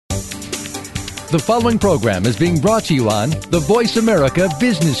The following program is being brought to you on the Voice America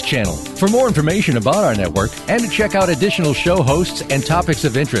Business Channel. For more information about our network and to check out additional show hosts and topics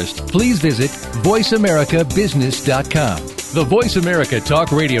of interest, please visit voiceamericabusiness.com. The Voice America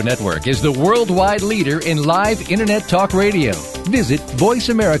Talk Radio Network is the worldwide leader in live Internet talk radio. Visit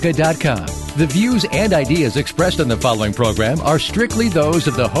voiceamerica.com. The views and ideas expressed on the following program are strictly those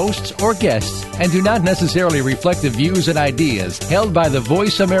of the hosts or guests and do not necessarily reflect the views and ideas held by the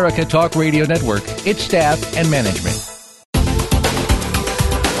Voice America Talk Radio Network, its staff, and management.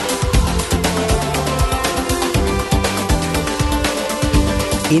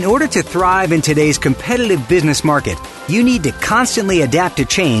 In order to thrive in today's competitive business market, you need to constantly adapt to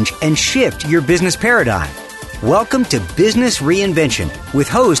change and shift your business paradigm. Welcome to Business Reinvention with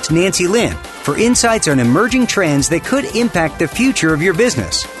host Nancy Lin for insights on emerging trends that could impact the future of your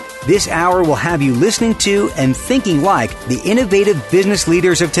business. This hour will have you listening to and thinking like the innovative business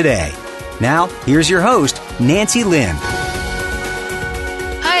leaders of today. Now, here's your host, Nancy Lin.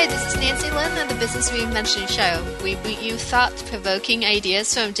 Hi, this is Nancy Lin on the Business Reinvention Show. We bring you thought-provoking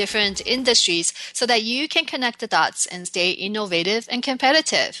ideas from different industries so that you can connect the dots and stay innovative and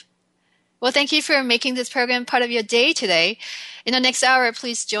competitive. Well, thank you for making this program part of your day today. In the next hour,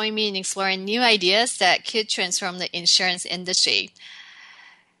 please join me in exploring new ideas that could transform the insurance industry.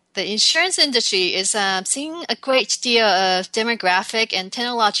 The insurance industry is seeing a great deal of demographic and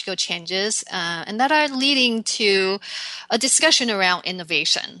technological changes, and that are leading to a discussion around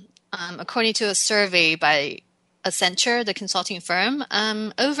innovation. According to a survey by Accenture, the consulting firm,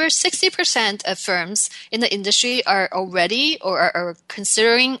 over 60% of firms in the industry are already or are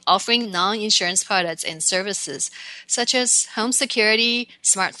considering offering non-insurance products and services, such as home security,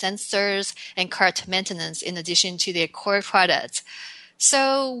 smart sensors, and cart maintenance in addition to their core products.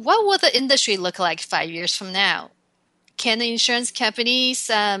 So what will the industry look like 5 years from now? Can the insurance companies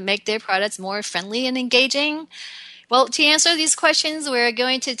make their products more friendly and engaging? Well, to answer these questions, we're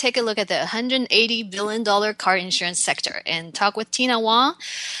going to take a look at the $180 billion car insurance sector and talk with Tina Wong,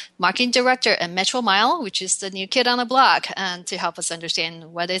 marketing director at Metromile, which is the new kid on the block, to help us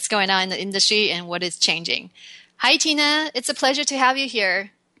understand what is going on in the industry and what is changing. Hi, Tina. It's a pleasure to have you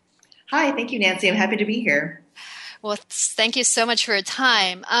here. Hi. Thank you, Nancy. I'm happy to be here. Well, thank you so much for your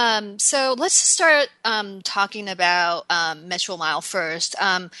time. So let's start talking about Metromile first.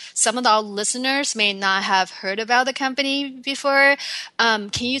 Some of our listeners may not have heard about the company before.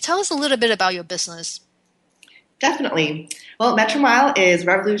 Can you tell us a little bit about your business? Definitely. Well, Metromile is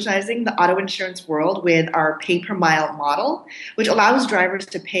revolutionizing the auto insurance world with our pay-per-mile model, which allows drivers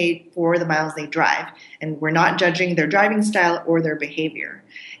to pay for the miles they drive. And we're not judging their driving style or their behavior.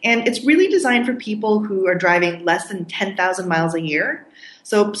 And it's really designed for people who are driving less than 10,000 miles a year.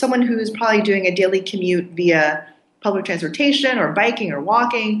 So someone who's probably doing a daily commute via public transportation or biking or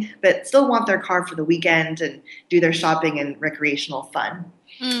walking, but still want their car for the weekend and do their shopping and recreational fun.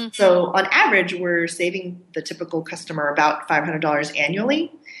 So on average, we're saving the typical customer about $500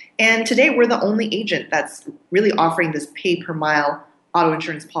 annually. And today we're the only agent that's really offering this pay-per-mile auto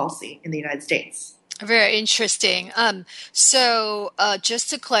insurance policy in the United States. Very interesting. So just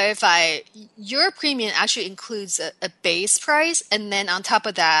to clarify, your premium actually includes a base price, and then on top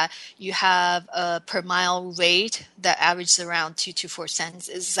of that, you have a per mile rate that averages around 2 to 4 cents.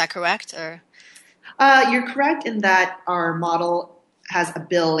 Is that correct? Or you're correct in that our model has a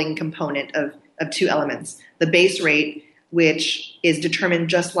billing component of two elements. The base rate, which is determined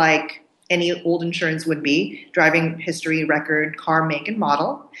just like any old insurance would be, driving history, record, car, make, and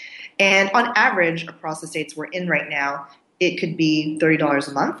model. And on average, across the states we're in right now, it could be $30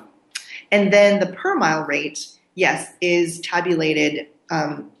 a month. And then the per mile rate, yes, is tabulated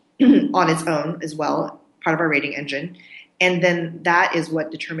on its own as well, part of our rating engine. And then that is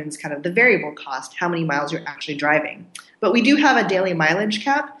what determines kind of the variable cost, how many miles you're actually driving. But we do have a daily mileage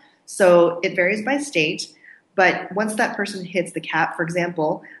cap, so it varies by state. But once that person hits the cap, for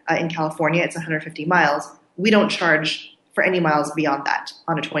example, in California, it's 150 miles, we don't charge for any miles beyond that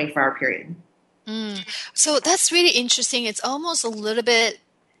on a 24-hour period. So that's really interesting. It's almost a little bit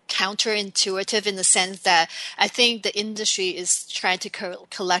counterintuitive in the sense that I think the industry is trying to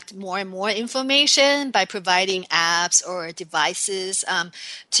collect more and more information by providing apps or devices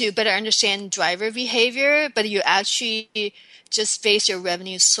to better understand driver behavior, but you actually just base your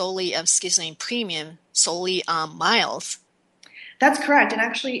revenue solely, premium solely on miles. That's correct. And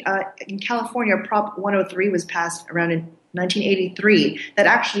actually, in California, Prop 103 was passed around in 1983 that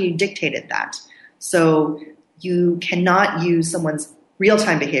actually dictated that. So you cannot use someone's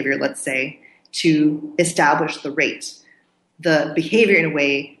real-time behavior, let's say, to establish the rate. The behavior, in a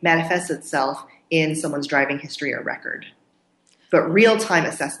way, manifests itself in someone's driving history or record. but real-time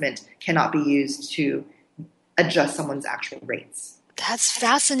assessment cannot be used to adjust someone's actual rates. That's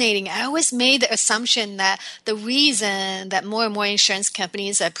fascinating. I always made the assumption that the reason that more and more insurance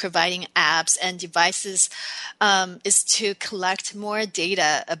companies are providing apps and devices is to collect more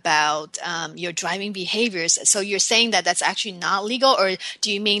data about your driving behaviors. So you're saying that that's actually not legal, or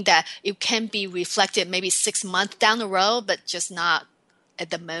do you mean that it can be reflected maybe 6 months down the road, but just not at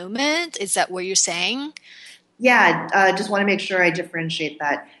the moment? Is that what you're saying? Yeah, just want to make sure I differentiate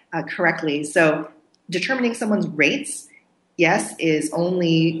that correctly. So determining someone's rates, yes, is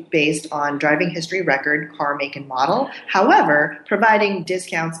only based on driving history record, car make and model. However, providing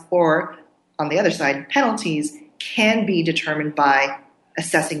discounts or, on the other side, penalties can be determined by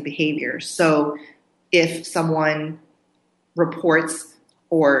assessing behavior. So if someone reports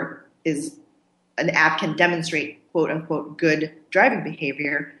or an app can demonstrate quote unquote good driving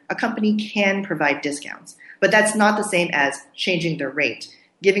behavior, a company can provide discounts. But that's not the same as changing their rate.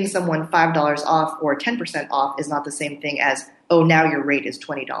 Giving someone $5 off or 10% off is not the same thing as, oh, now your rate is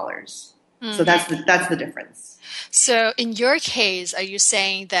 $20. Mm-hmm. So that's the difference. So in your case, are you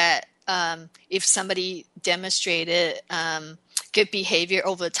saying that if somebody demonstrated good behavior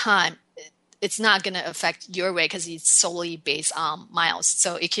over time, it's not going to affect your rate because it's solely based on miles?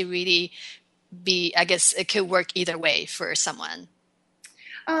 So it could really be, I guess it could work either way for someone.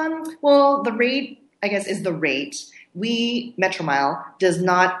 Well, the rate, I guess, is the rate. Metromile does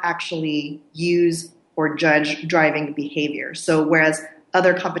not actually use or judge driving behavior. So whereas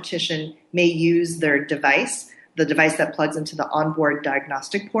other competition may use their device, the device that plugs into the onboard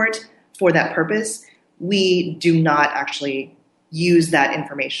diagnostic port for that purpose, we do not actually use that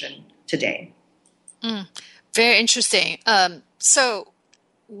information today. Very interesting. So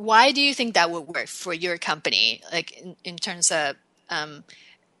why do you think that would work for your company, like in terms of,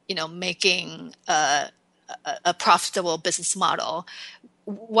 making a profitable business model?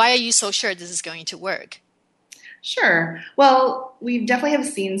 Why are you so sure this is going to work? Sure. Well, we definitely have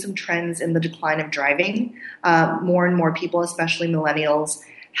seen some trends in the decline of driving. More and more people, especially millennials,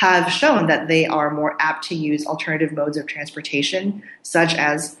 have shown that they are more apt to use alternative modes of transportation, such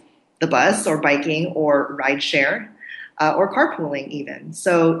as the bus or biking or rideshare or carpooling even.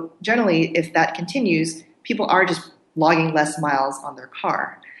 So generally, if that continues, people are just logging less miles on their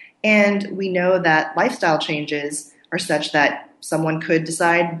car. And we know that lifestyle changes are such that someone could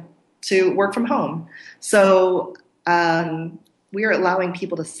decide to work from home. So we are allowing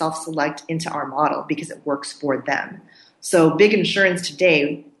people to self-select into our model because it works for them. So big insurance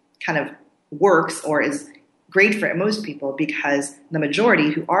today kind of works or is great for most people because the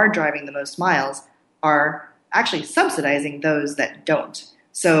majority who are driving the most miles are actually subsidizing those that don't.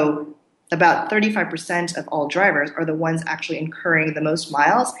 So about 35% of all drivers are the ones actually incurring the most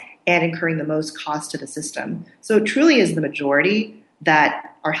miles and incurring the most cost to the system. So it truly is the majority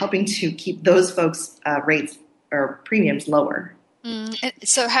that are helping to keep those folks' rates or premiums lower.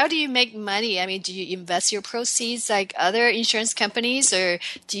 So how do you make money? I mean, do you invest your proceeds like other insurance companies, or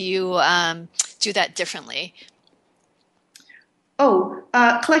do you do that differently?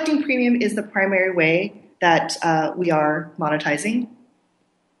 Collecting premium is the primary way that we are monetizing.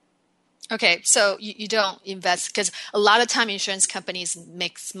 Okay, so you don't invest because a lot of time insurance companies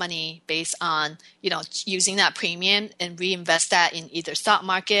makes money based on, using that premium and reinvest that in either stock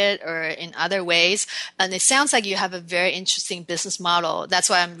market or in other ways. And it sounds like you have a very interesting business model. That's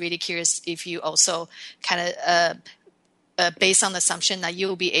why I'm really curious if you also kind of based on the assumption that you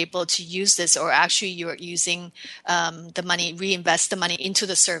will be able to use this, or actually you're using the money, reinvest the money into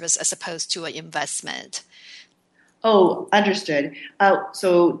the service as opposed to an investment. Oh, understood.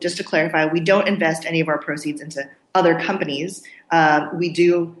 So just to clarify, we don't invest any of our proceeds into other companies. We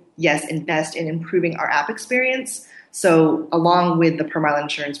do, yes, invest in improving our app experience. So along with the per mile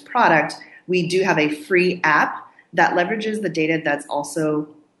insurance product, we do have a free app that leverages the data that's also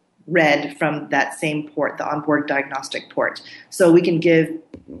read from that same port, the onboard diagnostic port. So we can give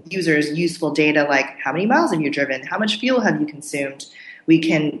users useful data like how many miles have you driven, how much fuel have you consumed. We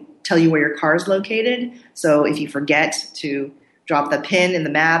can tell you where your car is located. So if you forget to drop the pin in the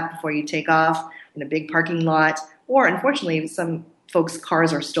map before you take off in a big parking lot, or unfortunately some folks'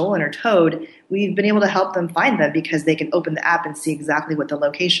 cars are stolen or towed, we've been able to help them find them because they can open the app and see exactly what the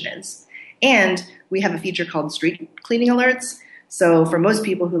location is. And we have a feature called street cleaning alerts. So for most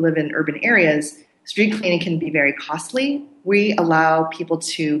people who live in urban areas, street cleaning can be very costly. We allow people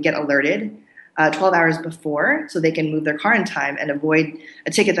to get alerted 12 hours before so they can move their car in time and avoid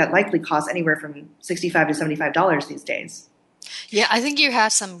a ticket that likely costs anywhere from $65 to $75 these days. Yeah, I think you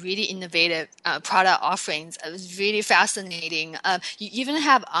have some really innovative product offerings. It was really fascinating. You even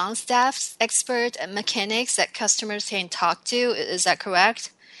have on-staff expert and mechanics that customers can talk to. Is that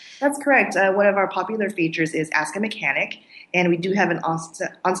correct? That's correct. One of our popular features is Ask a Mechanic, and we do have an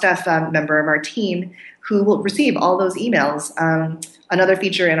on-staff member of our team who will receive all those emails. Another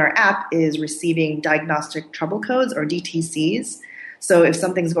feature in our app is receiving diagnostic trouble codes or DTCs. So if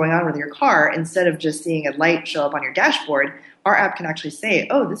something's going on with your car, instead of just seeing a light show up on your dashboard, our app can actually say,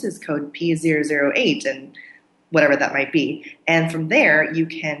 oh, this is code P008 and whatever that might be. And from there, you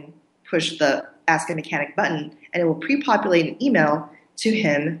can push the Ask a Mechanic button, and it will pre-populate an email to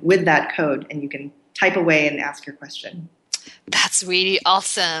him with that code, and you can type away and ask your question. That's really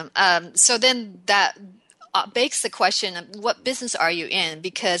awesome. So then that begs the question, what business are you in?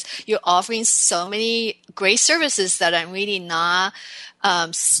 Because you're offering so many great services that are really not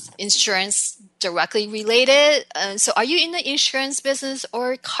insurance directly related. So are you in the insurance business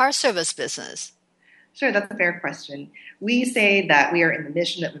or car service business? Sure, that's a fair question. We say that we are in the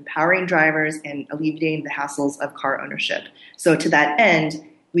mission of empowering drivers and alleviating the hassles of car ownership. So to that end,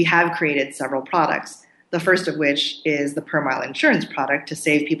 we have created several products. The first of which is the per mile insurance product to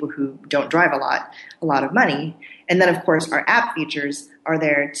save people who don't drive a lot of money. And then, of course, our app features are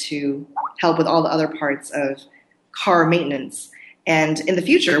there to help with all the other parts of car maintenance. And in the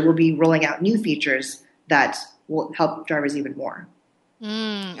future, we'll be rolling out new features that will help drivers even more.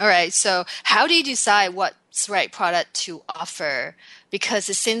 All right. So how do you decide what's the right product to offer? Because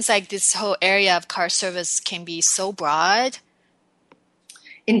it seems like this whole area of car service can be so broad.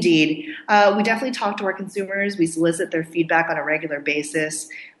 Indeed. We definitely talk to our consumers. We solicit their feedback on a regular basis.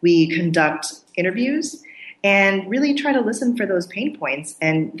 We conduct interviews and really try to listen for those pain points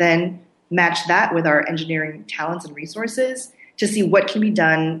and then match that with our engineering talents and resources to see what can be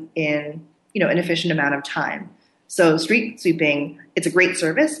done in an efficient amount of time. So street sweeping, it's a great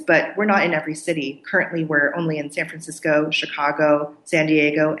service, but we're not in every city. Currently, we're only in San Francisco, Chicago, San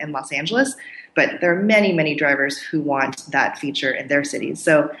Diego, and Los Angeles. But there are many, many drivers who want that feature in their cities.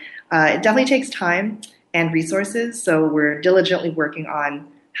 So it definitely takes time and resources. So we're diligently working on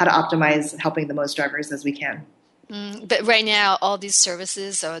how to optimize helping the most drivers as we can. But right now, all these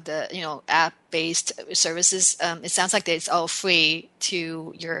services or the app-based services, it sounds like that it's all free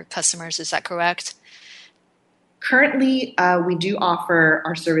to your customers. Is that correct? Currently, we do offer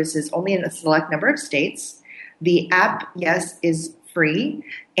our services only in a select number of states. The app, yes, is free,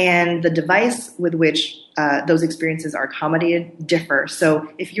 and the device with which those experiences are accommodated differ.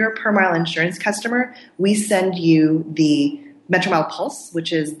 So if you're a per mile insurance customer, we send you the Metromile Pulse,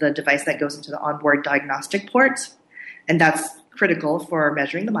 which is the device that goes into the onboard diagnostic port, and that's critical for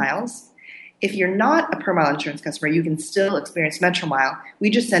measuring the miles. If you're not a per mile insurance customer, you can still experience Metromile.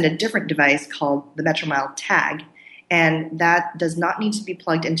 We just send a different device called the Metromile Tag, and that does not need to be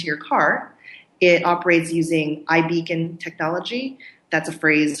plugged into your car. It operates using iBeacon technology. That's a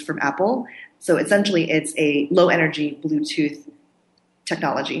phrase from Apple. So essentially, it's a low-energy Bluetooth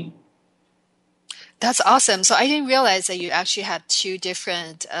technology. That's awesome. So I didn't realize that you actually had two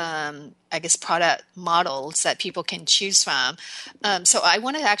different, product models that people can choose from. So I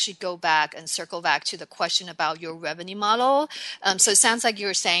want to actually go back and circle back to the question about your revenue model. So it sounds like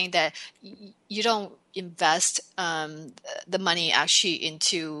you're saying that you don't invest the money actually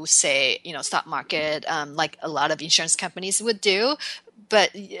into, say, stock market, like a lot of insurance companies would do.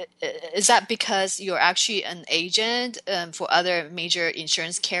 But is that because you're actually an agent for other major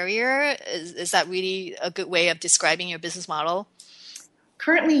insurance carrier? Is that really a good way of describing your business model?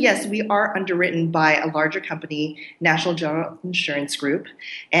 Currently, yes, we are underwritten by a larger company, National General Insurance Group,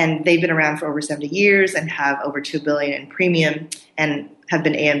 and they've been around for over 70 years and have over $2 billion in premium and have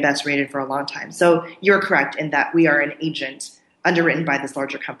been AM Best rated for a long time. So you're correct in that we are an agent underwritten by this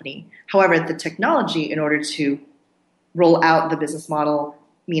larger company. However, the technology in order to roll out the business model,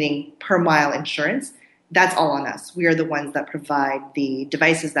 meaning per mile insurance, that's all on us. We are the ones that provide the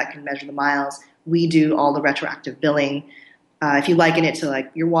devices that can measure the miles. We do all the retroactive billing. If you liken it to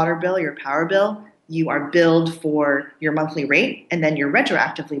like your water bill, your power bill, you are billed for your monthly rate, and then you're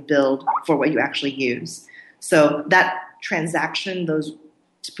retroactively billed for what you actually use. So that transaction,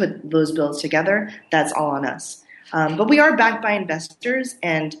 to put those bills together, that's all on us. But we are backed by investors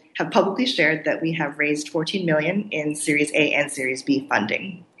and have publicly shared that we have raised $14 million in Series A and Series B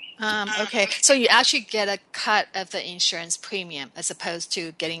funding. Okay, so you actually get a cut of the insurance premium as opposed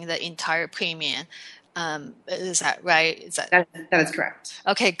to getting the entire premium. Is that right? That is correct.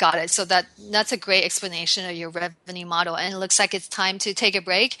 Okay, got it. So that's a great explanation of your revenue model. And it looks like it's time to take a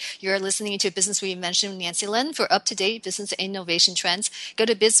break. You're listening to Business Reinvention with Nancy Lin. For up-to-date business innovation trends, go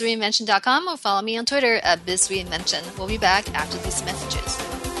to bizreinvention.com or follow me on Twitter at bizreinvention. We'll be back after these messages.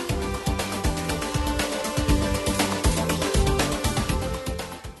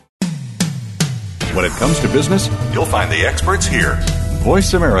 When it comes to business, you'll find the experts here.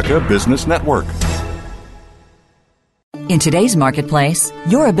 Voice America Business Network. In today's marketplace,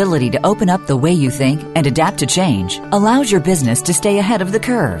 your ability to open up the way you think and adapt to change allows your business to stay ahead of the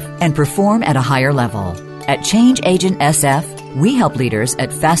curve and perform at a higher level. At Change Agent SF, we help leaders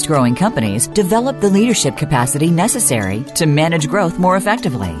at fast-growing companies develop the leadership capacity necessary to manage growth more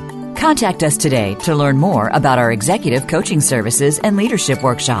effectively. Contact us today to learn more about our executive coaching services and leadership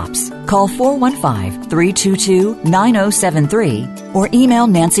workshops. Call 415-322-9073 or email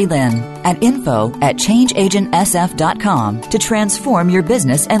Nancy Lin at info@changeagentsf.com to transform your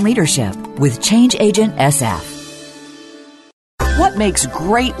business and leadership with Change Agent SF. What makes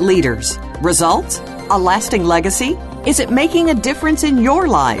great leaders? Results? A lasting legacy? Is it making a difference in your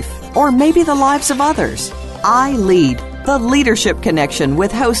life or maybe the lives of others? I Lead. The Leadership Connection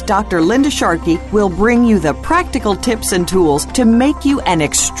with host Dr. Linda Sharkey will bring you the practical tips and tools to make you an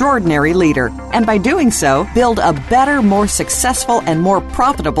extraordinary leader. And by doing so, build a better, more successful, and more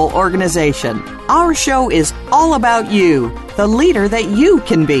profitable organization. Our show is all about you, the leader that you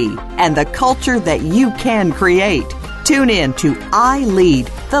can be, and the culture that you can create. Tune in to I Lead,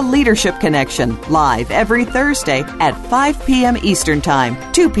 The Leadership Connection, live every Thursday at 5 p.m. Eastern Time,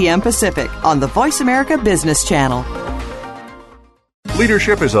 2 p.m. Pacific on the Voice America Business Channel.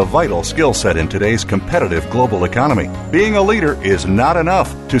 Leadership is a vital skill set in today's competitive global economy. Being a leader is not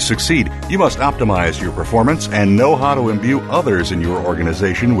enough. To succeed, you must optimize your performance and know how to imbue others in your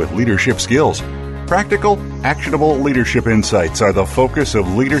organization with leadership skills. Practical, actionable leadership insights are the focus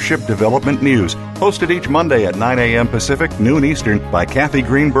of Leadership Development News, hosted each Monday at 9 a.m. Pacific, noon Eastern, by Kathy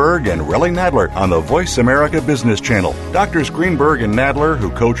Greenberg and Relly Nadler on the Voice America Business Channel. Doctors Greenberg and Nadler, who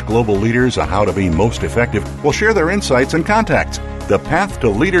coach global leaders on how to be most effective, will share their insights and contacts. The path to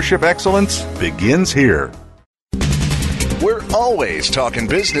leadership excellence begins here. We're always talking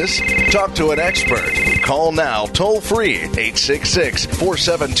business. Talk to an expert. Call now toll free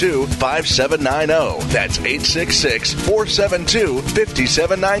 866-472-5790. That's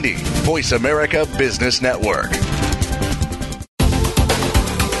 866-472-5790. Voice America Business Network.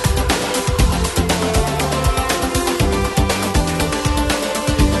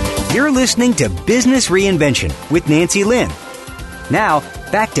 You're listening to Business Reinvention with Nancy Lin. Now,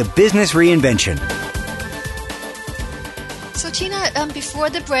 back to Business Reinvention. So Tina, before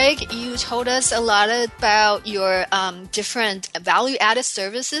the break, you told us a lot about your different value-added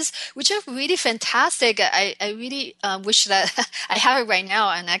services, which are really fantastic. I really wish that I have it right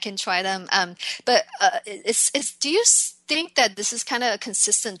now and I can try them. But do you think that this is kind of a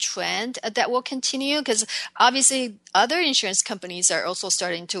consistent trend that will continue? Because obviously other insurance companies are also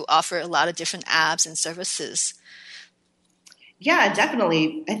starting to offer a lot of different apps and services. Yeah,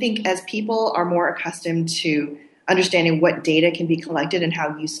 definitely. I think as people are more accustomed to understanding what data can be collected and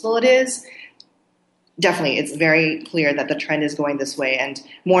how useful it is, definitely it's very clear that the trend is going this way. And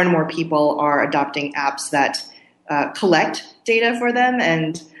more people are adopting apps that collect data for them.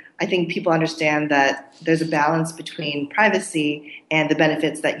 And I think people understand that there's a balance between privacy and the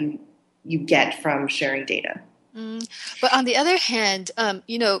benefits that you get from sharing data. But on the other hand,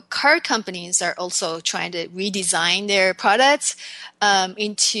 car companies are also trying to redesign their products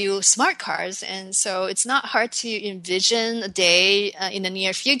into smart cars. And so it's not hard to envision a day in the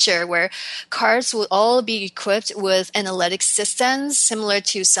near future where cars will all be equipped with analytics systems similar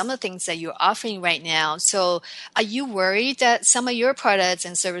to some of the things that you're offering right now. So are you worried that some of your products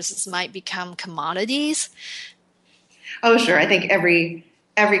and services might become commodities? Oh, sure. I think every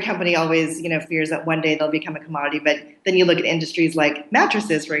company always, fears that one day they'll become a commodity. But then you look at industries like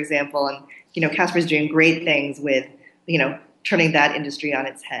mattresses, for example, and, Casper's doing great things with, turning that industry on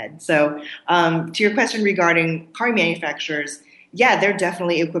its head. So to your question regarding car manufacturers, yeah, they're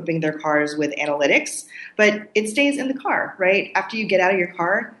definitely equipping their cars with analytics, but it stays in the car, right? After you get out of your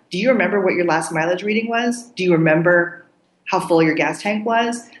car, do you remember what your last mileage reading was? Do you remember how full your gas tank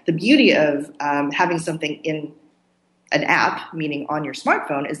was? The beauty of having something in an app, meaning on your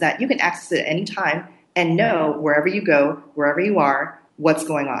smartphone, is that you can access it at any time and know wherever you go, wherever you are, what's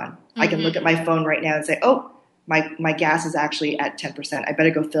going on. Mm-hmm. I can look at my phone right now and say, oh, my gas is actually at 10%. I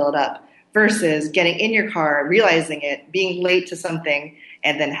better go fill it up. Versus getting in your car, realizing it, being late to something,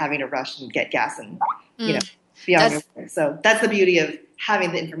 and then having to rush and get gas and, be on your way. So that's the beauty of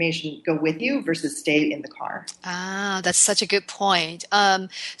having the information go with you versus stay in the car. Ah, that's such a good point.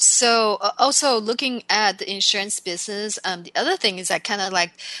 So also looking at the insurance business, the other thing is that kind of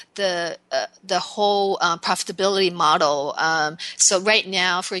like the whole profitability model. So right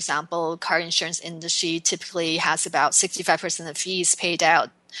now, for example, car insurance industry typically has about 65% of fees paid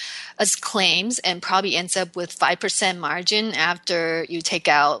out as claims and probably ends up with 5% margin after you take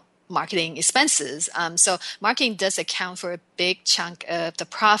out marketing expenses. So marketing does account for a big chunk of the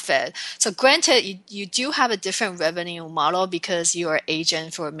profit. So granted, you do have a different revenue model because you're an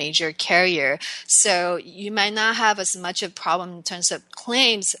agent for a major carrier. So you might not have as much of a problem in terms of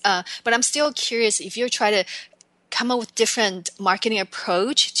claims. But I'm still curious if you're trying to come up with different marketing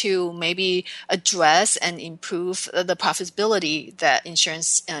approach to maybe address and improve the profitability that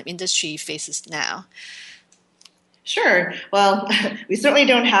insurance industry faces now. Sure. Well, we certainly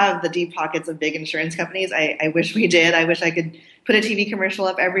don't have the deep pockets of big insurance companies. I wish we did. I wish I could put a TV commercial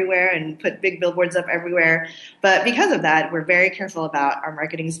up everywhere and put big billboards up everywhere. But because of that, we're very careful about our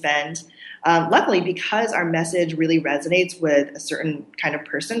marketing spend. Luckily, because our message really resonates with a certain kind of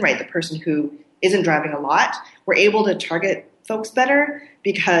person, right? The person who isn't driving a lot, we're able to target folks better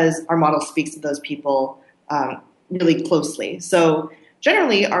because our model speaks to those people really closely. So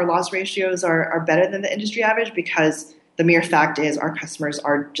generally, our loss ratios are better than the industry average because the mere fact is our customers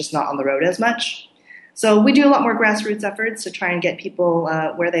are just not on the road as much. So we do a lot more grassroots efforts to try and get people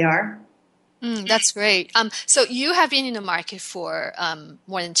where they are. That's great. So you have been in the market for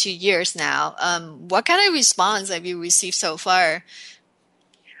more than 2 years now. What kind of response have you received so far?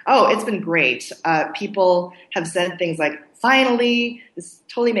 Oh, it's been great. People have said things like, finally, this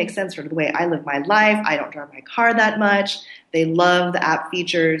totally makes sense for the way I live my life. I don't drive my car that much. They love the app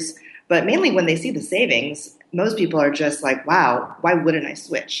features. But mainly when they see the savings, most people are just like, wow, why wouldn't I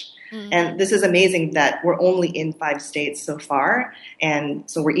switch? Mm-hmm. And this is amazing that we're only in 5 states so far. And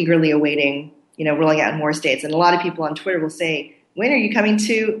so we're eagerly awaiting, rolling out in more states. And a lot of people on Twitter will say, when are you coming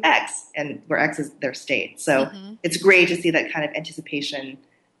to X? And where X is their state. So It's great to see that kind of anticipation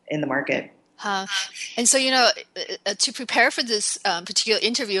in the market. And so, to prepare for this particular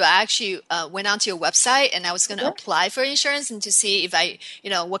interview, I actually went onto your website and I was going to apply for insurance and to see if I,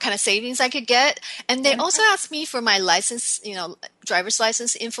 what kind of savings I could get. And they also asked me for my license, driver's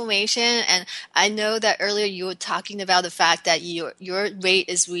license information. And I know that earlier you were talking about the fact that your rate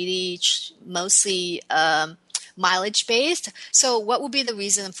is really mostly mileage based. So what would be the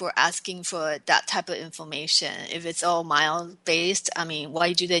reason for asking for that type of information? If it's all mile based,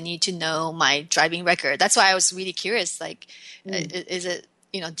 why do they need to know my driving record? That's why I was really curious. Like, is it,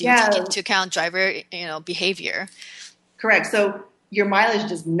 do you take into account driver, behavior? Correct. So your mileage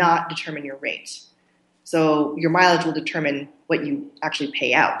does not determine your rate. So your mileage will determine what you actually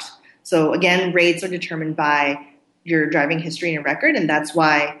pay out. So again, rates are determined by your driving history and your record, and that's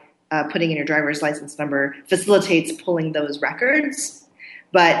why putting in your driver's license number facilitates pulling those records.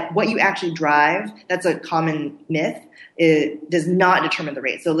 But what you actually drive, that's a common myth, it does not determine the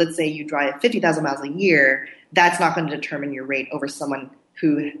rate. So let's say you drive 50,000 miles a year, that's not going to determine your rate over someone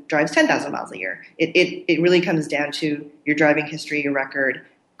who drives 10,000 miles a year. It really comes down to your driving history, your record,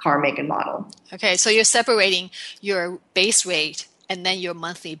 car make and model. Okay, so you're separating your base rate and then your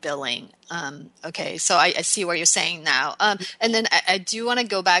monthly billing. Okay, so I see what you're saying now. And then I do want to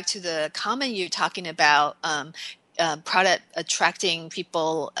go back to the comment you're talking about, product attracting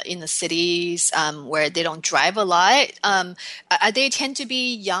people in the cities where they don't drive a lot. Are they tend to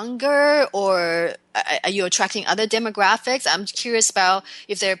be younger, or are you attracting other demographics? I'm curious about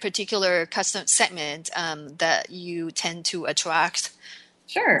if there are particular customer segment that you tend to attract.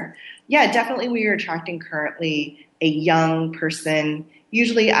 Sure. Yeah, definitely we are attracting currently a young person,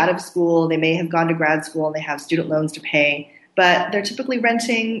 usually out of school. They may have gone to grad school and they have student loans to pay, but they're typically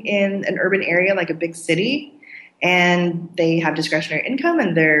renting in an urban area like a big city, and they have discretionary income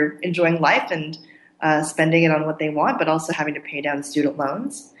and they're enjoying life and spending it on what they want, but also having to pay down student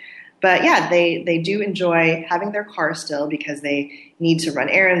loans. But yeah, they do enjoy having their car still because they need to run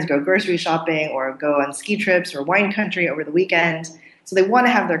errands, go grocery shopping, or go on ski trips or wine country over the weekend. So they want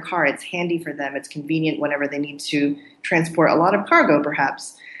to have their car. It's handy for them. It's convenient whenever they need to transport a lot of cargo,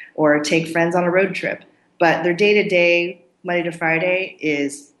 perhaps, or take friends on a road trip. But their day-to-day, Monday to Friday,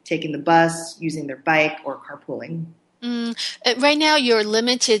 is taking the bus, using their bike, or carpooling. Right now, you're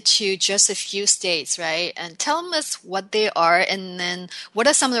limited to just a few states, right? And tell us what they are, and then what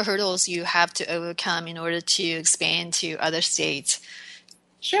are some of the hurdles you have to overcome in order to expand to other states?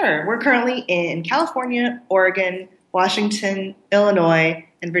 Sure. We're currently in California, Oregon, Washington, Illinois,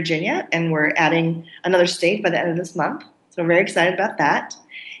 and Virginia, and we're adding another state by the end of this month. So we're very excited about that.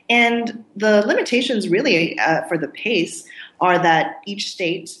 And the limitations really for the pace are that each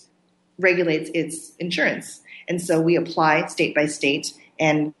state regulates its insurance. And so we apply state by state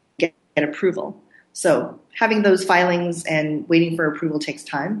and get approval. So having those filings and waiting for approval takes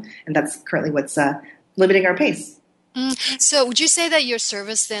time, and that's currently what's limiting our pace. So would you say that your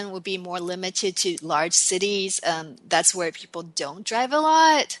service then would be more limited to large cities? That's where people don't drive a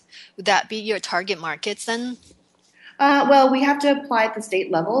lot? Would that be your target markets then? Well, we have to apply at the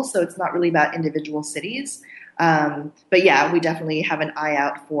state level, so it's not really about individual cities. But yeah, we definitely have an eye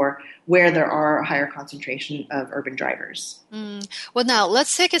out for where there are a higher concentration of urban drivers. Well, now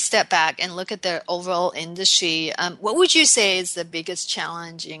let's take a step back and look at the overall industry. What would you say is the biggest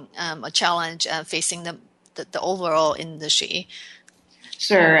challenge facing the overall industry?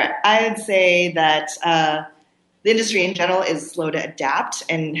 Sure. I would say that the industry in general is slow to adapt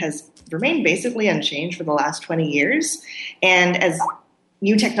and has remained basically unchanged for the last 20 years. And as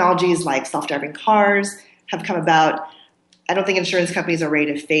new technologies like self-driving cars have come about, I don't think insurance companies are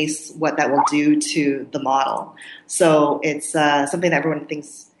ready to face what that will do to the model. So it's something that everyone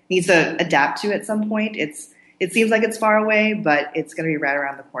thinks needs to adapt to at some point. It seems like it's far away, but it's going to be right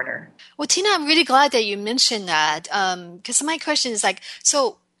around the corner. Well, Tina, I'm really glad that you mentioned that because my question is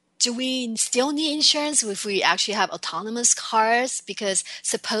so do we still need insurance if we actually have autonomous cars? Because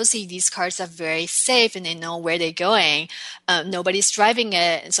supposedly these cars are very safe and they know where they're going. Nobody's driving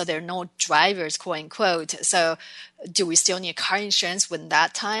it, and so there are no drivers, quote unquote. So do we still need car insurance when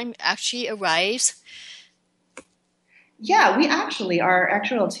that time actually arrives? Yeah, our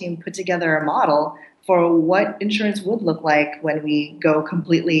actuarial team put together a model for what insurance would look like when we go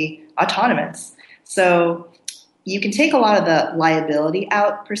completely autonomous. So you can take a lot of the liability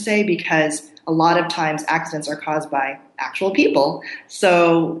out per se, because a lot of times accidents are caused by actual people.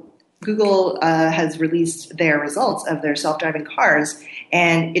 So Google has released their results of their self-driving cars,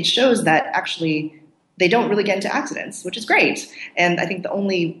 and it shows that actually they don't really get into accidents, which is great. And I think the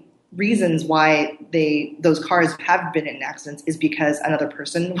only reasons why those cars have been in accidents is because another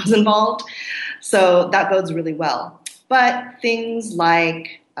person was involved. So that bodes really well. But things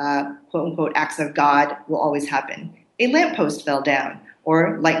like quote unquote acts of God will always happen. A lamppost fell down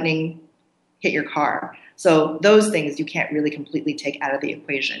or lightning hit your car. So those things you can't really completely take out of the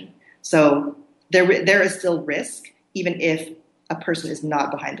equation. So there is still risk even if a person is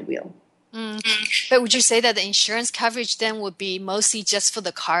not behind the wheel. But would you say that the insurance coverage then would be mostly just for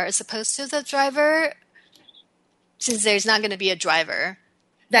the car as opposed to the driver, since there's not going to be a driver?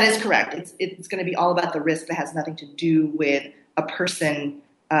 That is correct. It's going to be all about the risk that has nothing to do with a person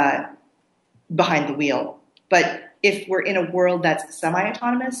behind the wheel. But if we're in a world that's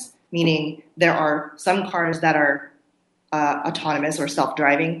semi-autonomous, meaning there are some cars that are autonomous or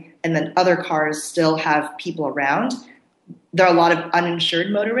self-driving, and then other cars still have people around, there are a lot of uninsured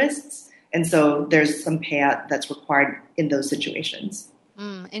motorists, and so there's some payout that's required in those situations.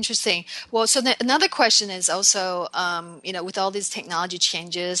 Interesting. Well, so another question is also, with all these technology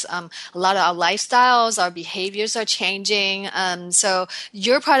changes, a lot of our lifestyles, our behaviors are changing. So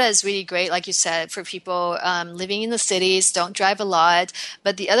your product is really great, like you said, for people living in the cities, don't drive a lot.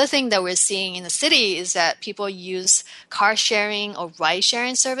 But the other thing that we're seeing in the city is that people use car sharing or ride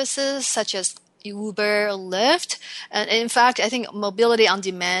sharing services such as Uber or Lyft. And in fact, I think mobility on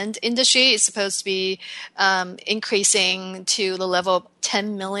demand industry is supposed to be increasing to the level of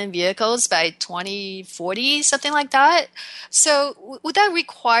 10 million vehicles by 2040, something like that. So would that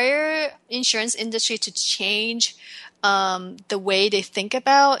require insurance industry to change the way they think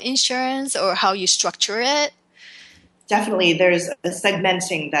about insurance or how you structure it? Definitely. There's a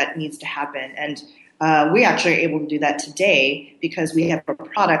segmenting that needs to happen. And we actually are able to do that today because we have a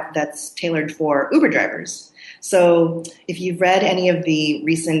product that's tailored for Uber drivers. So if you've read any of the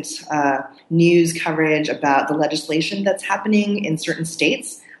recent news coverage about the legislation that's happening in certain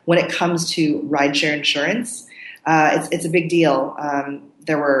states when it comes to rideshare insurance, it's a big deal.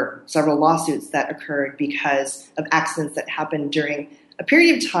 There were several lawsuits that occurred because of accidents that happened during a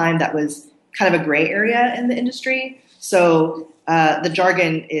period of time that was kind of a gray area in the industry. So the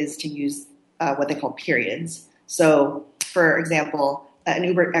jargon is to use what they call periods. So, for example, an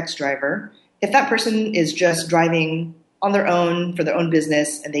Uber X driver, if that person is just driving on their own for their own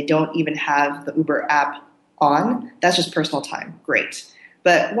business and they don't even have the Uber app on, that's just personal time. Great.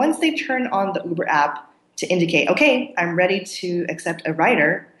 But once they turn on the Uber app to indicate, okay, I'm ready to accept a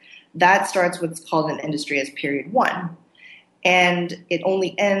rider, that starts what's called in the industry as period 1. And it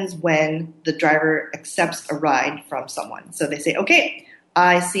only ends when the driver accepts a ride from someone. So they say, okay,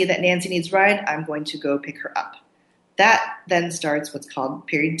 I see that Nancy needs a ride. I'm going to go pick her up. That then starts what's called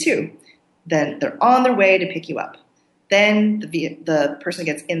period 2. Then they're on their way to pick you up. Then the person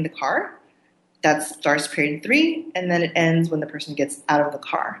gets in the car. that starts period 3, and then it ends when the person gets out of the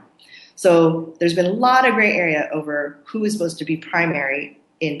car. So there's been a lot of gray area over who is supposed to be primary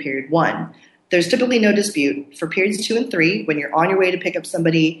in period 1. There's typically no dispute. For periods 2 and 3, when you're on your way to pick up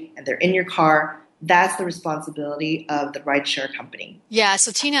somebody and they're in your car, that's the responsibility of the rideshare company. Yeah,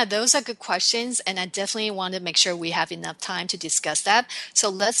 so Tina, those are good questions, and I definitely want to make sure we have enough time to discuss that. So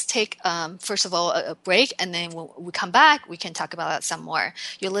let's take, first of all, a break, and then when we come back, we can talk about that some more.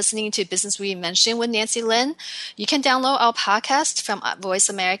 You're listening to Business Reinvention with Nancy Lin. You can download our podcast from Voice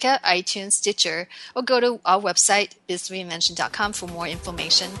America, iTunes, Stitcher, or go to our website, businessreinvention.com, for more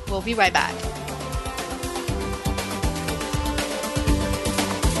information. We'll be right back.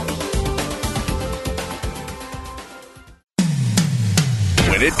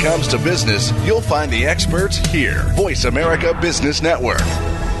 When it comes to business, you'll find the experts here. Voice America Business Network.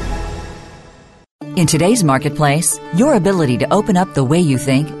 In today's marketplace, your ability to open up the way you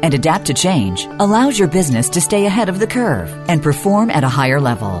think and adapt to change allows your business to stay ahead of the curve and perform at a higher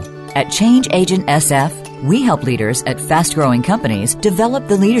level. At Change Agent SF, we help leaders at fast-growing companies develop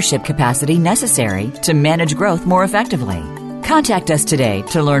the leadership capacity necessary to manage growth more effectively. Contact us today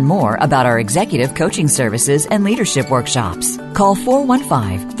to learn more about our executive coaching services and leadership workshops. Call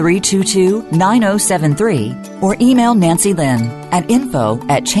 415-322-9073 or email Nancy Lin at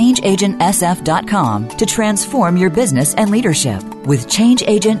info@changeagentsf.com to transform your business and leadership with Change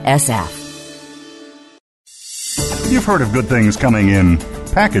Agent SF. You've heard of good things coming in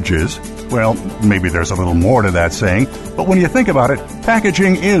packages. Well, maybe there's a little more to that saying, but when you think about it,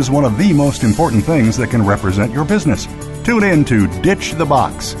 packaging is one of the most important things that can represent your business. Tune in to Ditch the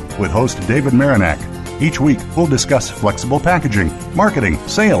Box with host David Marinak. Each week, we'll discuss flexible packaging, marketing,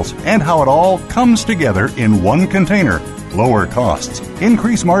 sales, and how it all comes together in one container. Lower costs,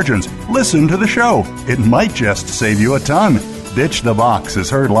 increase margins. Listen to the show. It might just save you a ton. Ditch the Box is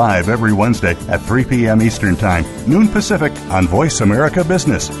heard live every Wednesday at 3 p.m. Eastern Time, noon Pacific on Voice America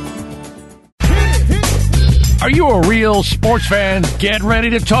Business. Are you a real sports fan? Get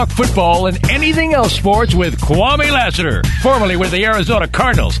ready to talk football and anything else sports with Kwame Lassiter, formerly with the Arizona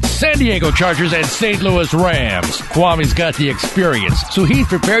Cardinals, San Diego Chargers, and St. Louis Rams. Kwame's got the experience, so he's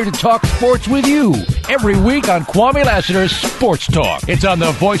prepared to talk sports with you every week on Kwame Lassiter's Sports Talk. It's on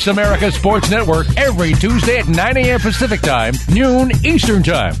the Voice America Sports Network every Tuesday at 9 a.m. Pacific Time, noon Eastern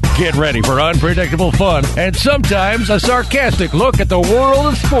Time. Get ready for unpredictable fun and sometimes a sarcastic look at the world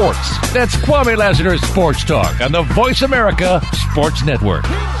of sports. That's Kwame Lassiter's Sports Talk on the Voice America Sports Network.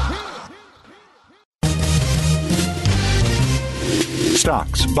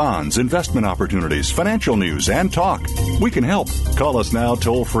 Stocks, bonds, investment opportunities, financial news, and talk. We can help. Call us now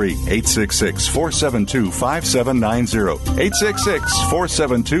toll free, 866-472-5790.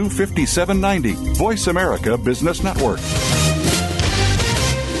 866-472-5790. Voice America Business Network.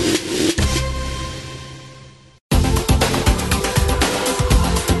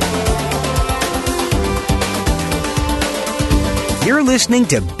 You're listening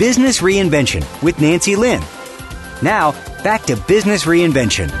to Business Reinvention with Nancy Lin. Now, back to Business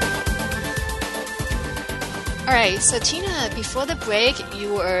Reinvention. All right, so Tina, before the break,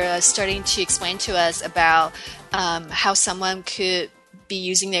 you were starting to explain to us about how someone could be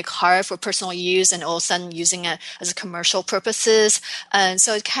using their car for personal use and all of a sudden using it as a commercial purposes. And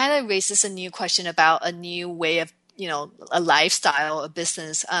so it kind of raises a new question about a new way of, a lifestyle, a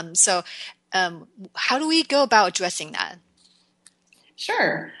business. So how do we go about addressing that?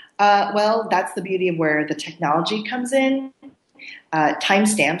 Sure. Well, that's the beauty of where the technology comes in.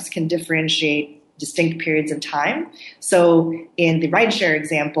 Timestamps can differentiate distinct periods of time. So in the rideshare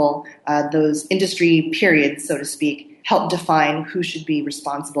example, those industry periods, so to speak, help define who should be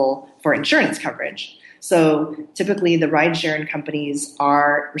responsible for insurance coverage. So typically the ride-sharing companies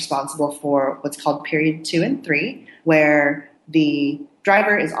are responsible for what's called period 2 and 3, where the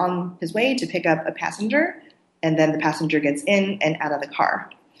driver is on his way to pick up a passenger, and then the passenger gets in and out of the car.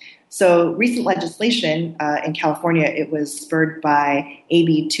 So recent legislation in California, it was spurred by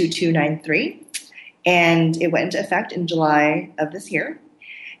AB 2293, and it went into effect in July of this year.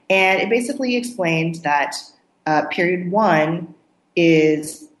 And it basically explained that period 1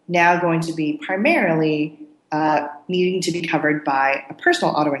 is now going to be primarily needing to be covered by a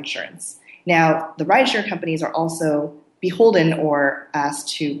personal auto insurance. Now, the rideshare companies are also beholden or asked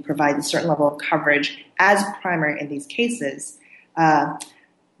to provide a certain level of coverage as primary in these cases.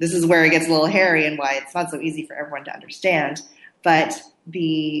 This is where it gets a little hairy and why it's not so easy for everyone to understand. But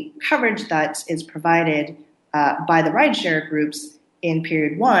the coverage that is provided by the rideshare groups in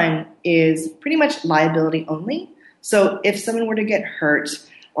period 1 is pretty much liability only. So if someone were to get hurt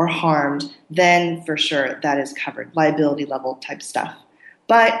or harmed, then for sure that is covered, liability level type stuff.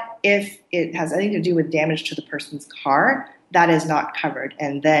 But if it has anything to do with damage to the person's car, that is not covered.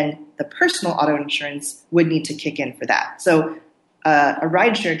 And then the personal auto insurance would need to kick in for that. So a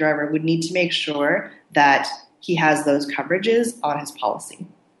rideshare driver would need to make sure that he has those coverages on his policy.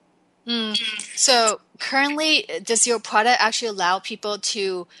 So currently, does your product actually allow people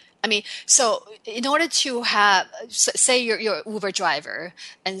to, so in order to have, say you're an Uber driver,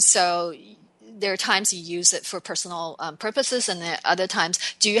 and so there are times you use it for personal purposes, and then other times,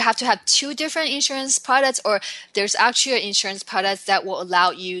 do you have to have two different insurance products, or there's actually an insurance product that will allow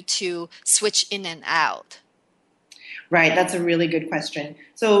you to switch in and out? Right, that's a really good question.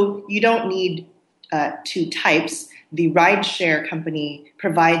 So you don't need two types. The rideshare company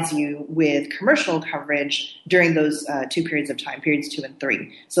provides you with commercial coverage during those 2 periods of time, periods 2 and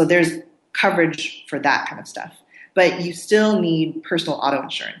 3. So there's coverage for that kind of stuff. But you still need personal auto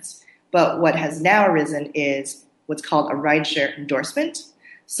insurance. But what has now arisen is what's called a rideshare endorsement.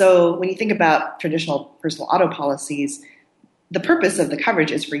 So when you think about traditional personal auto policies, the purpose of the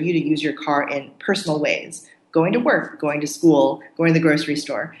coverage is for you to use your car in personal ways. Going to work, going to school, going to the grocery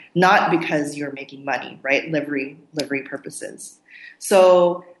store, not because you're making money, right? Livery purposes.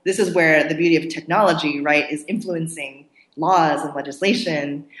 So this is where the beauty of technology, right, is influencing laws and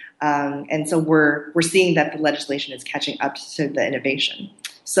legislation. And so we're seeing that the legislation is catching up to the innovation.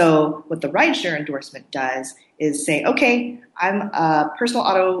 So what the rideshare endorsement does is say, okay, I'm a personal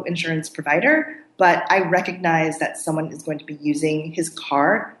auto insurance provider, but I recognize that someone is going to be using his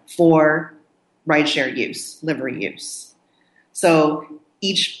car for rideshare use, livery use. So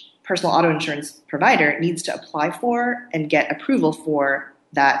each personal auto insurance provider needs to apply for and get approval for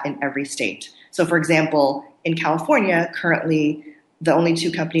that in every state. So for example, in California, currently the only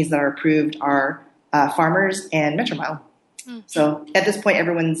 2 companies that are approved are Farmers and Metromile. So at this point,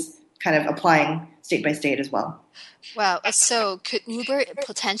 everyone's kind of applying state by state as well. Wow. So could Uber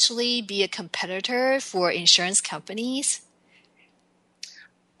potentially be a competitor for insurance companies?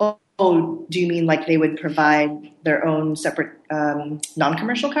 Oh, do you mean like they would provide their own separate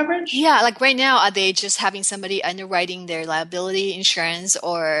non-commercial coverage? Yeah, like right now, are they just having somebody underwriting their liability insurance,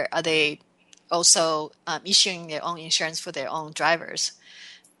 or are they also issuing their own insurance for their own drivers?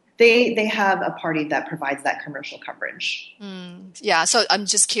 They have a party that provides that commercial coverage. Yeah, so I'm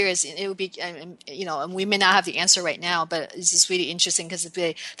just curious. It would be, and we may not have the answer right now, but it's just really interesting because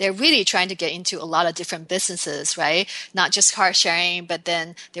they're really trying to get into a lot of different businesses, right? Not just car sharing, but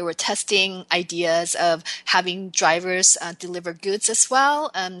then they were testing ideas of having drivers deliver goods as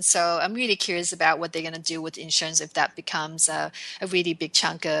well. So I'm really curious about what they're going to do with insurance if that becomes a really big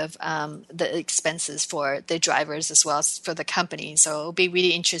chunk of the expenses for the drivers as well as for the company. So it'll be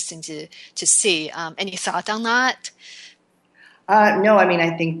really interesting to see. Any thought on that? No,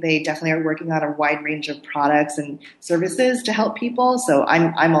 I think they definitely are working on a wide range of products and services to help people. So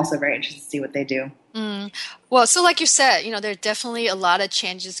I'm also very interested to see what they do. Well, so like you said, there are definitely a lot of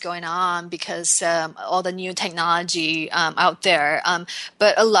changes going on because all the new technology out there.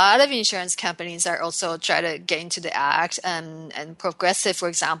 But a lot of insurance companies are also trying to get into the act. And Progressive, for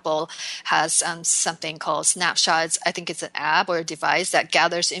example, has something called Snapshots. I think it's an app or a device that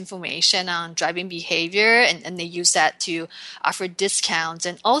gathers information on driving behavior, and they use that to offer discounts.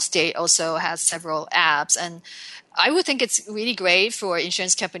 And Allstate also has several apps. And I would think it's really great for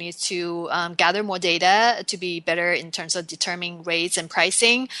insurance companies to gather more data to be better in terms of determining rates and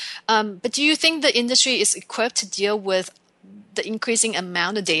pricing. But do you think the industry is equipped to deal with the increasing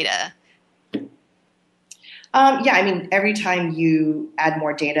amount of data? Yeah, every time you add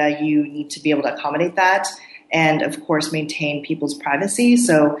more data, you need to be able to accommodate that and, of course, maintain people's privacy.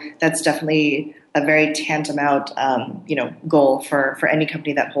 So that's definitely a very tantamount, goal for any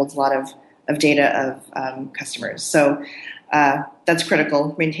company that holds a lot of data of customers. So that's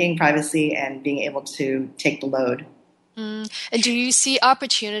critical, maintaining privacy and being able to take the load. And do you see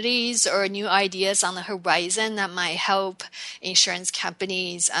opportunities or new ideas on the horizon that might help insurance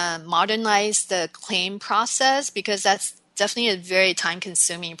companies modernize the claim process? Because that's definitely a very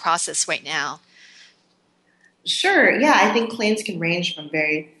time-consuming process right now. Sure. Yeah, I think claims can range from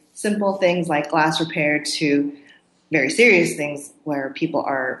very simple things like glass repair to very serious things where people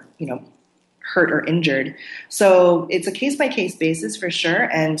are, hurt or injured. So it's a case-by-case basis for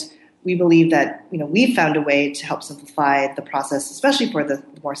sure. And we believe that, we've found a way to help simplify the process, especially for the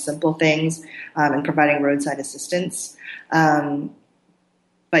more simple things and providing roadside assistance. But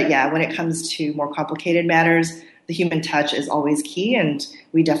yeah, when it comes to more complicated matters, the human touch is always key. And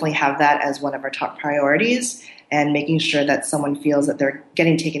we definitely have that as one of our top priorities, and making sure that someone feels that they're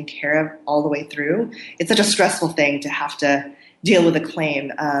getting taken care of all the way through. It's such a stressful thing to have to deal with a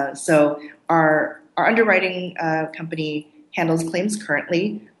claim. So our underwriting company handles claims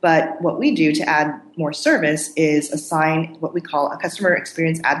currently, but what we do to add more service is assign what we call a customer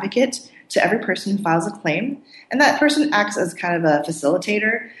experience advocate to every person who files a claim. And that person acts as kind of a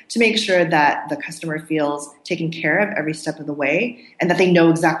facilitator to make sure that the customer feels taken care of every step of the way and that they know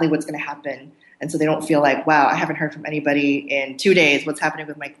exactly what's going to happen. And so they don't feel like, wow, I haven't heard from anybody in 2 days. What's happening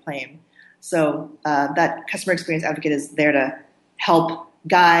with my claim? So that customer experience advocate is there to help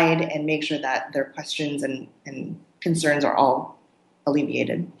guide and make sure that their questions and concerns are all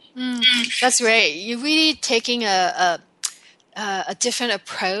alleviated. That's great. You're really taking a different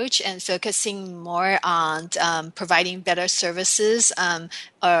approach and focusing more on providing better services or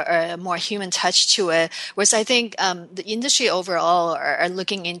a more human touch to it. Whereas I think the industry overall are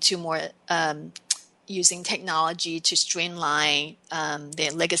looking into more using technology to streamline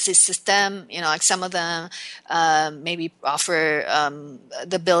their legacy system. Like some of them maybe offer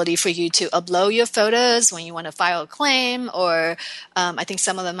the ability for you to upload your photos when you want to file a claim, or I think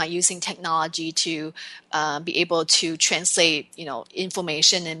some of them are using technology to be able to translate,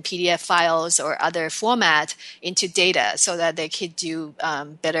 information in PDF files or other format into data so that they could do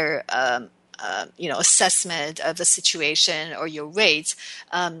better assessment of the situation or your rates.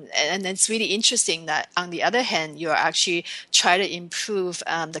 And it's really interesting that on the other hand, you're actually trying to improve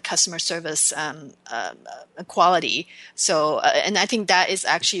the customer service quality. So, and I think that is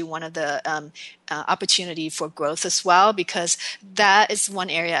actually one of the opportunity for growth as well, because that is one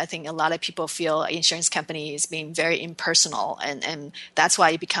area I think a lot of people feel insurance company is being very impersonal, and that's why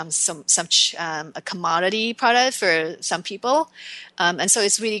it becomes such a commodity product for some people. And so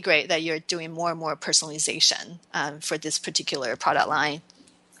it's really great that you're doing more and more personalization for this particular product line.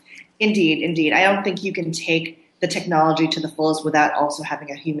 Indeed. I don't think you can take the technology to the fullest without also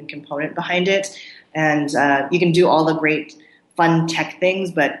having a human component behind it. And you can do all the great fun tech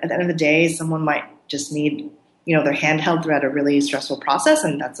things, but at the end of the day, someone might just need, their handheld throughout a really stressful process,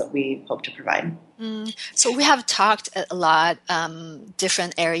 and that's what we hope to provide. So we have talked a lot,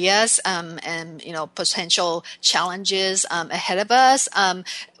 different areas, and potential challenges ahead of us.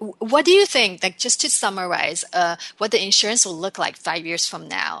 What do you think? Like, just to summarize, what the insurance will look like 5 years from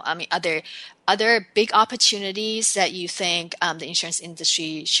now? I mean, are there other big opportunities that you think the insurance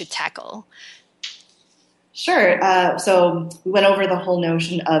industry should tackle? Sure. So we went over the whole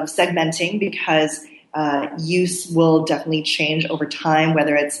notion of segmenting because use will definitely change over time,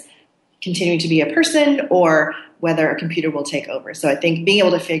 whether it's continuing to be a person or whether a computer will take over. So I think being able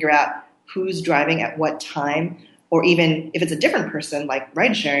to figure out who's driving at what time, or even if it's a different person like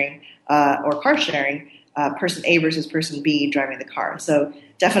ride sharing or car sharing, person A versus person B driving the car. So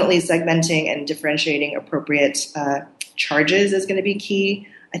definitely segmenting and differentiating appropriate charges is going to be key.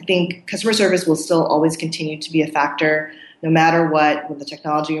 I think customer service will still always continue to be a factor no matter what. When the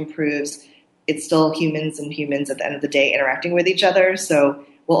technology improves, it's still humans and humans at the end of the day interacting with each other. So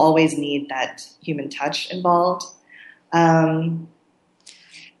we'll always need that human touch involved. And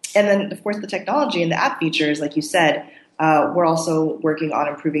then, of course, the technology and the app features, like you said, we're also working on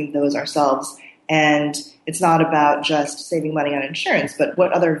improving those ourselves. And it's not about just saving money on insurance, but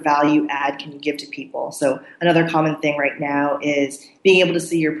what other value add can you give to people? So another common thing right now is being able to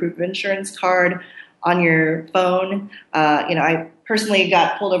see your proof of insurance card on your phone. I personally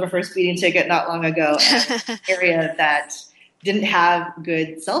got pulled over for a speeding ticket not long ago in an area that didn't have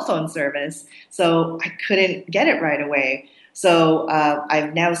good cell phone service, so I couldn't get it right away. So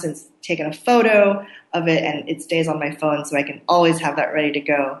I've now since taken a photo of it, and it stays on my phone, so I can always have that ready to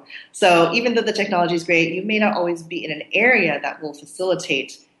go. So even though the technology is great, you may not always be in an area that will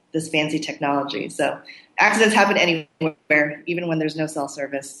facilitate this fancy technology. So accidents happen anywhere, even when there's no cell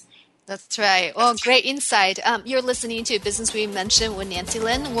service. That's right. Well, great insight. You're listening to Business Reinvention with Nancy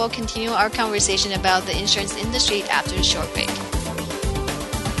Lin. We'll continue our conversation about the insurance industry after a short break.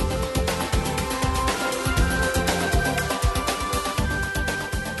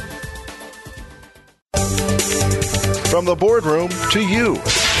 From the boardroom to you,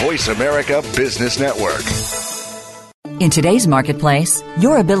 Voice America Business Network. In today's marketplace,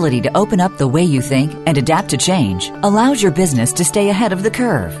 your ability to open up the way you think and adapt to change allows your business to stay ahead of the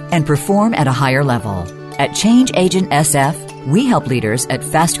curve and perform at a higher level. At Change Agent SF, we help leaders at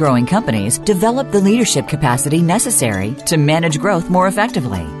fast-growing companies develop the leadership capacity necessary to manage growth more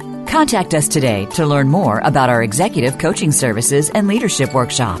effectively. Contact us today to learn more about our executive coaching services and leadership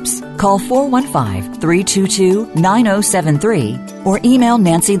workshops. Call 415-322-9073 or email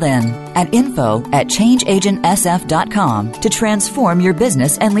Nancy Lin at info@changeagentsf.com to transform your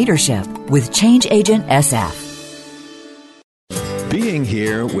business and leadership with Change Agent SF. Be Being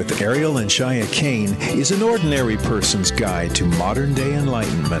Here with Ariel and Shia Kane is an ordinary person's guide to modern-day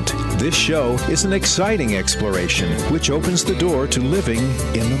enlightenment. This show is an exciting exploration which opens the door to living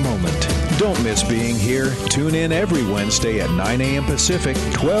in the moment. Don't miss Being Here. Tune in every Wednesday at 9 a.m. Pacific,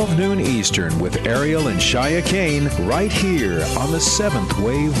 12 noon Eastern with Ariel and Shia Kane right here on the 7th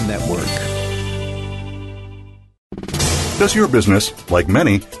Wave Network. Does your business, like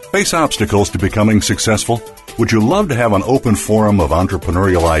many, face obstacles to becoming successful? Would you love to have an open forum of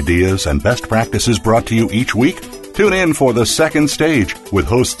entrepreneurial ideas and best practices brought to you each week? Tune in for The Second Stage with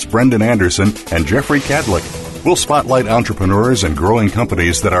hosts Brendan Anderson and Jeffrey Cadlick. We'll spotlight entrepreneurs and growing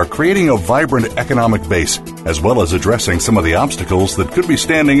companies that are creating a vibrant economic base, as well as addressing some of the obstacles that could be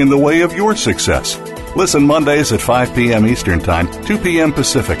standing in the way of your success. Listen Mondays at 5 p.m. Eastern Time, 2 p.m.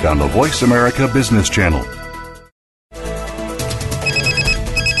 Pacific on the Voice America Business Channel.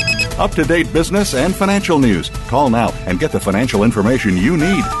 Up-to-date business and financial news. Call now and get the financial information you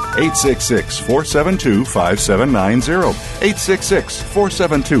need. 866-472-5790.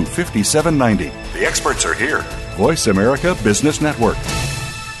 866-472-5790. The experts are here. Voice America Business Network.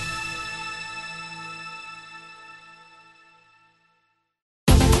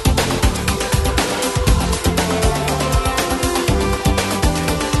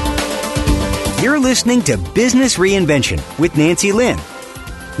 You're listening to Business Reinvention with Nancy Lin.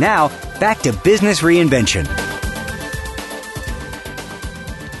 Now, back to Business Reinvention.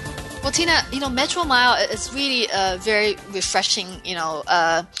 Well, Tina, Metromile is really a very refreshing,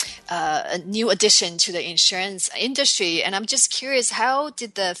 a new addition to the insurance industry. And I'm just curious, how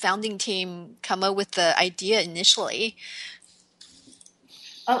did the founding team come up with the idea initially?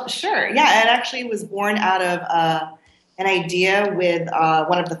 Oh, sure. Yeah, it actually was born out of an idea with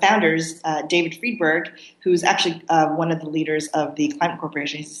one of the founders, David Friedberg, who's actually one of the leaders of the Climate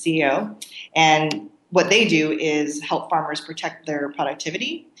Corporation. He's the CEO. And what they do is help farmers protect their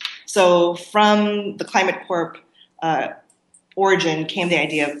productivity. So from the Climate Corp origin came the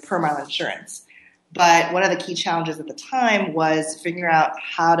idea of per-mile insurance. But one of the key challenges at the time was figuring out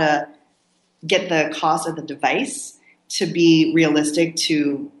how to get the cost of the device to be realistic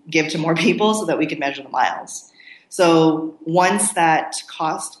to give to more people so that we could measure the miles. So once that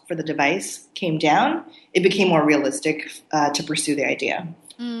cost for the device came down, it became more realistic to pursue the idea.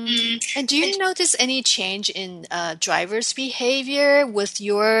 And do you notice any change in drivers' behavior with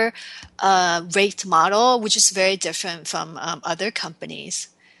your rate model, which is very different from other companies?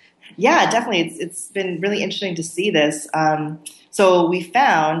 Yeah, definitely. It's been really interesting to see this. So we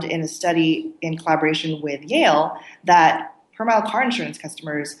found in a study in collaboration with Yale that per-mile car insurance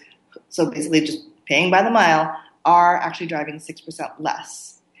customers, so basically just paying by the mile, are actually driving 6%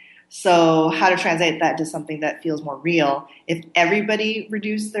 less. So how to translate that to something that feels more real? If everybody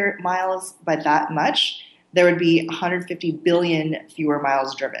reduced their miles by that much, there would be 150 billion fewer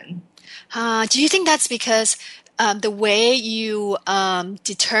miles driven. Do you think that's because the way you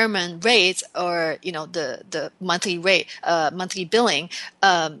determine rates, or the monthly rate, monthly billing,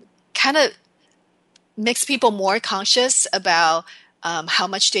 kind of makes people more conscious about how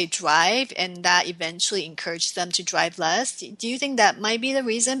much they drive, and that eventually encourages them to drive less? Do you think that might be the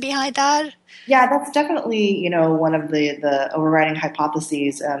reason behind that? Yeah, that's definitely one of the overriding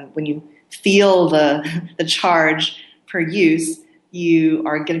hypotheses. When you feel the charge per use, you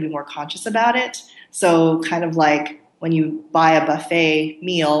are going to be more conscious about it. So kind of like when you buy a buffet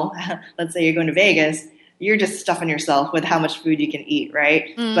meal, let's say you're going to Vegas, you're just stuffing yourself with how much food you can eat,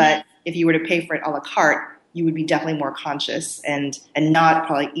 right? Mm. But if you were to pay for it a la carte, you would be definitely more conscious and not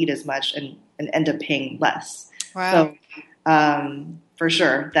probably eat as much and end up paying less. Wow. So for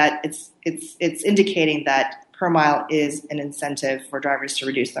sure, that it's indicating that per mile is an incentive for drivers to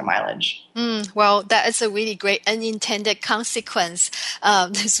reduce their mileage. Well, that is a really great unintended consequence.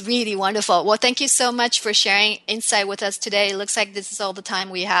 It's really wonderful. Well, thank you so much for sharing insight with us today. It looks like this is all the time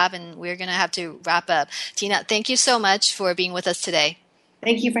we have, and we're going to have to wrap up. Tina, thank you so much for being with us today.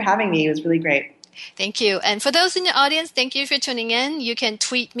 Thank you for having me. It was really great. Thank you. And for those in the audience, thank you for tuning in. You can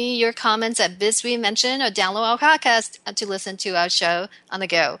tweet me your comments at Biz Reinvention or download our podcast to listen to our show on the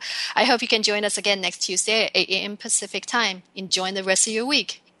go. I hope you can join us again next Tuesday at 8 a.m. Pacific time. Enjoy the rest of your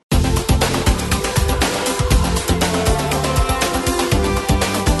week.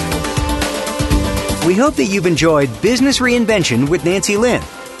 We hope that you've enjoyed Business Reinvention with Nancy Lin.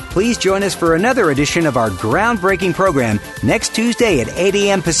 Please join us for another edition of our groundbreaking program next Tuesday at 8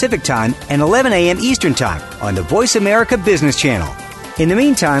 a.m. Pacific Time and 11 a.m. Eastern Time on the Voice America Business Channel. In the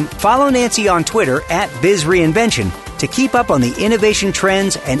meantime, follow Nancy on Twitter at BizReinvention to keep up on the innovation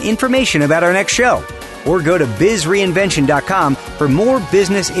trends and information about our next show. Or go to BizReinvention.com for more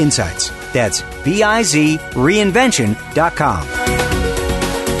business insights. That's BizReinvention.com.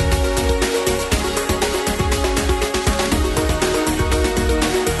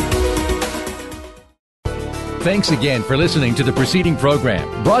 Thanks again for listening to the preceding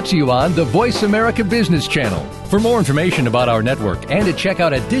program, brought to you on the Voice America Business Channel. For more information about our network and to check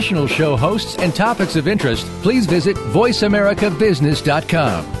out additional show hosts and topics of interest, please visit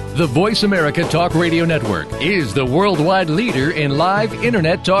voiceamericabusiness.com. The Voice America Talk Radio Network is the worldwide leader in live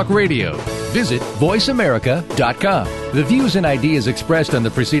Internet talk radio. Visit voiceamerica.com. The views and ideas expressed on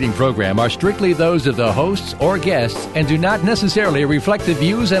the preceding program are strictly those of the hosts or guests and do not necessarily reflect the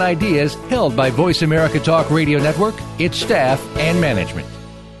views and ideas held by Voice America Talk Radio Network, its staff, and management.